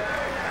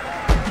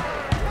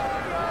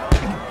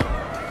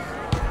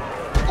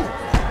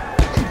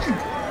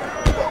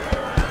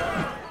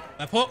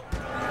 Left hook.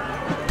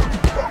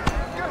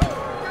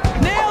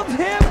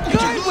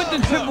 the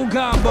triple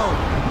combo.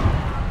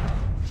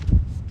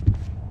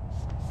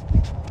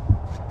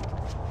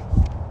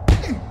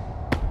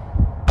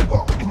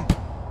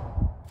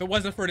 If it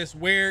wasn't for this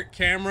weird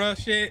camera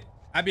shit,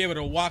 I'd be able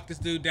to walk this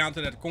dude down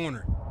to that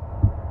corner.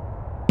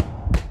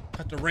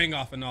 Cut the ring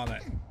off and all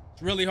that.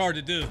 It's really hard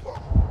to do.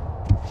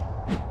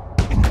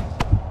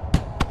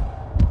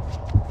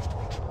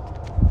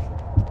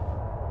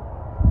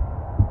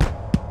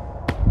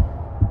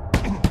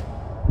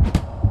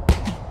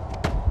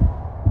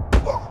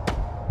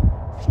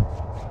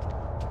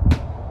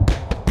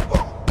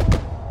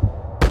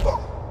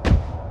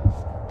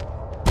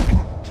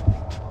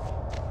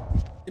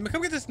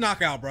 Come get this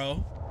knockout,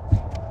 bro.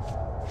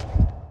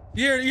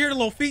 You hear the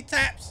little feet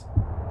taps?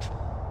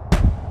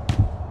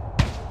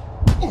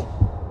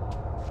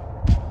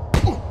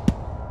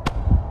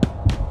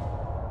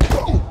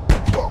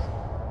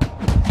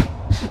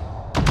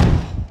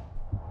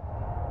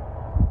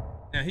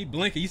 Now he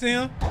blinking. You see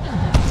him?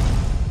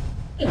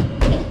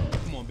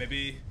 Come on,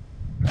 baby.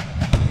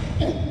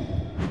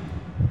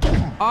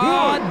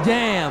 Oh,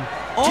 damn.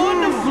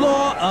 On the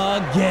floor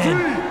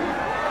again.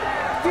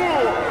 3,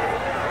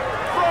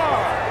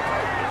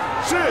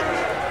 4, 6,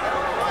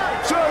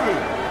 7.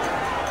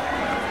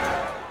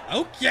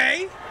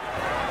 Okay.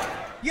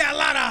 You got a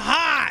lot of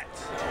hot.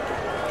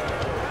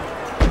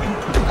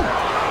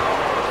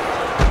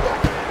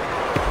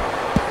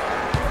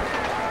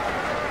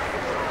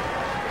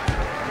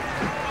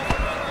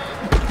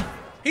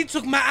 He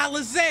took my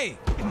Alizé.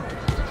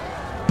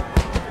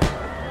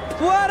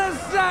 What a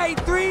sight.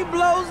 3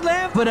 blows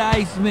land for the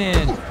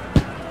Iceman.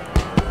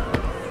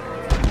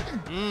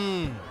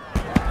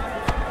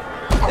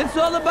 It's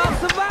all about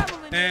survival.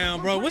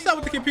 Damn, bro. What's up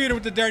with the computer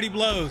with the dirty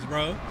blows,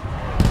 bro?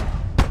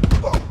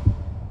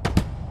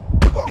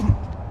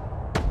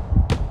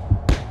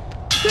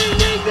 Ding,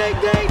 ding, ding,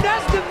 ding.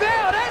 That's the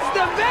bell. That's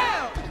the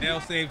bell.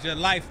 Bell saved your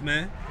life,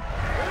 man.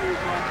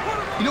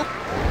 You know,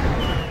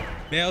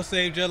 Bell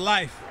saved your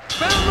life.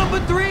 bell number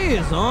 3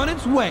 is on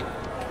its way.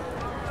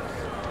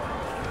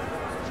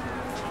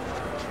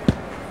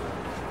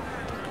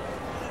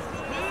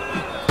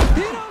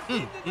 He don't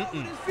seem to know what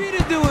his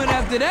feet are doing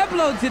after that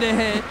blow to the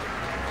head.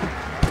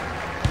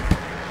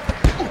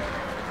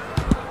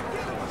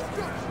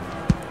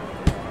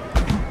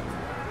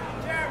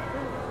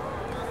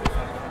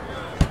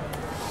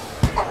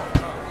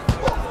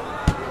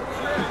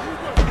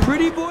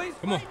 Pretty boys,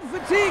 come on.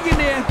 Fatigue in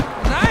there.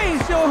 And I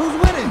ain't sure who's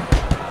winning.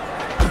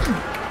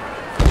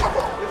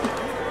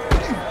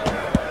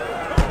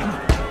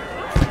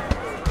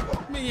 I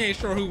mean, you ain't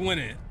sure who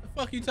winning. The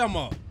fuck you talking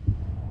about?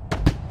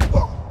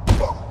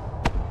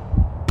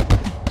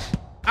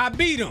 I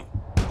beat him.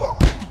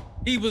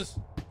 He was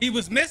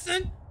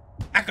missing.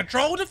 I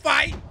controlled the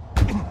fight.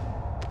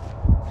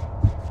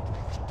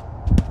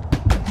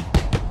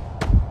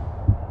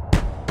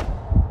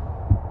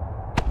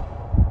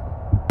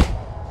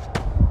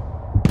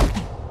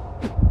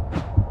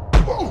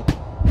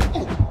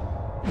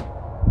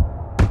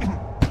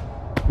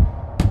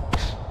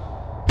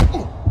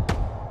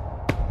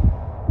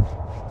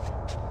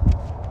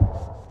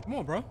 Come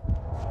on, bro.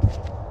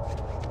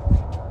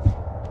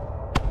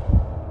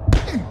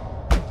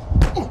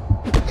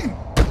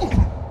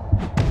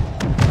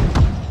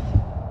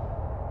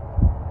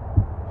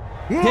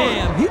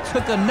 Damn, he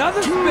took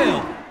another spill.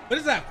 What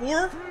is that,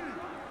 4?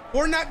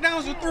 4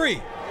 knockdowns or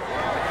 3?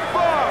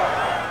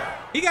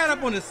 He got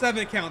up on the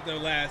 7 count though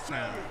last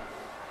time.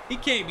 He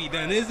can't be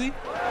done, is he? 9,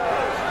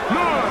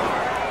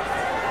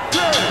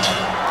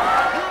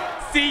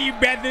 10. See you,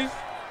 brothers.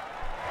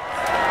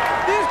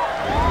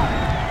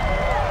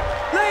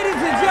 Ladies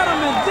and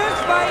gentlemen, this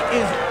fight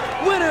is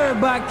winner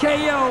by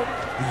KO,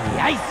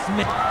 the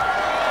Iceman.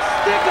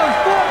 Stick a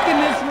fork in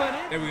this one.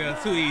 There we go,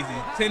 too easy.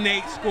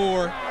 10-8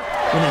 score.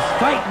 When it's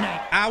fight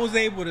night.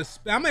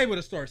 I'm able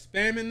to start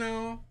spamming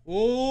now.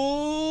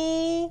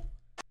 Oh,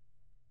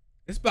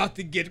 it's about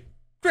to get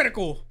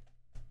critical.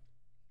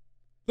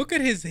 Look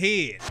at his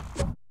head.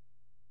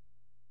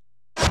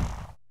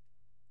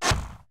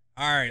 All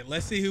right,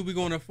 let's see who we're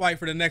going to fight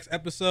for the next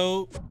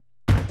episode.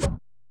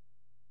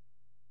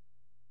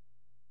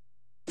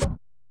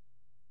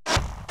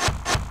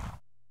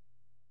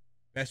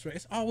 Best friend.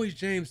 It's always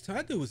James.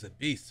 That dude was a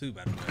beast too,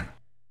 by the way.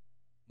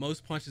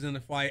 Most punches in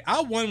the fight.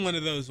 I won one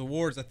of those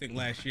awards, I think,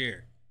 last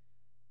year.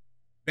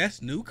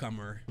 Best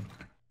newcomer.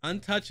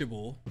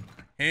 Untouchable.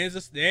 Hands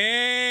of...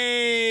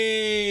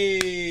 Hey!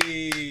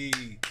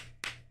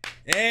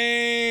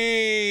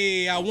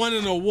 Hey! I won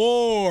an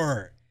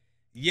award.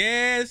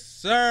 Yes,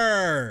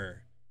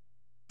 sir.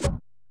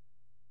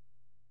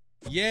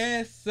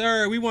 Yes,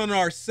 sir. We won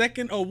our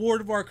 2nd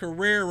award of our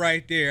career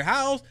right there.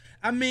 Who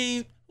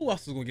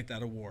else is going to get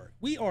that award?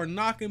 We are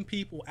knocking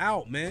people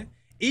out, man.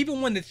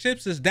 Even when the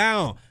chips is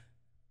down,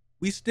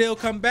 we still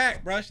come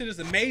back, bro. Shit is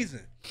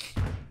amazing.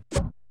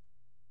 All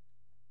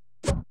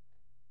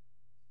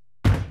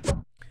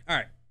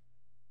right.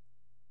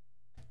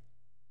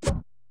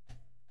 All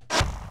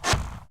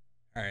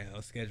right,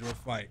 let's schedule a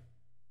fight.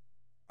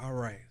 All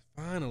right,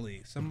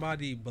 finally,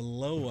 somebody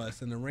below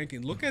us in the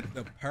ranking. Look at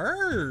the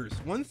purse,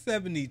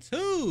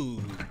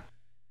 172.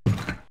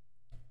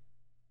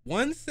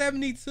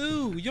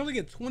 172. You only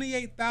get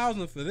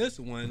 28,000 for this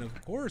one. Of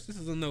course, this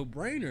is a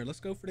no-brainer. Let's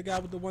go for the guy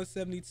with the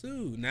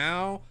 172.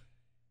 Now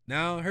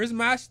here's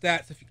my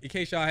stats in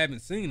case y'all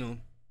haven't seen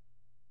them.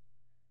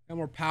 Got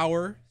more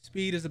power.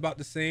 Speed is about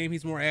the same.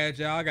 He's more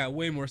agile. I got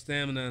way more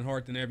stamina and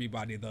heart than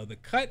everybody, though. The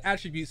cut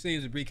attribute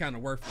seems to be kind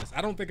of worthless.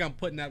 I don't think I'm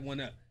putting that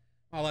one up.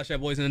 I'll let y'all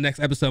boys in the next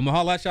episode.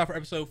 I'll let y'all for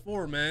episode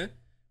 4, man.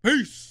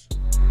 Peace.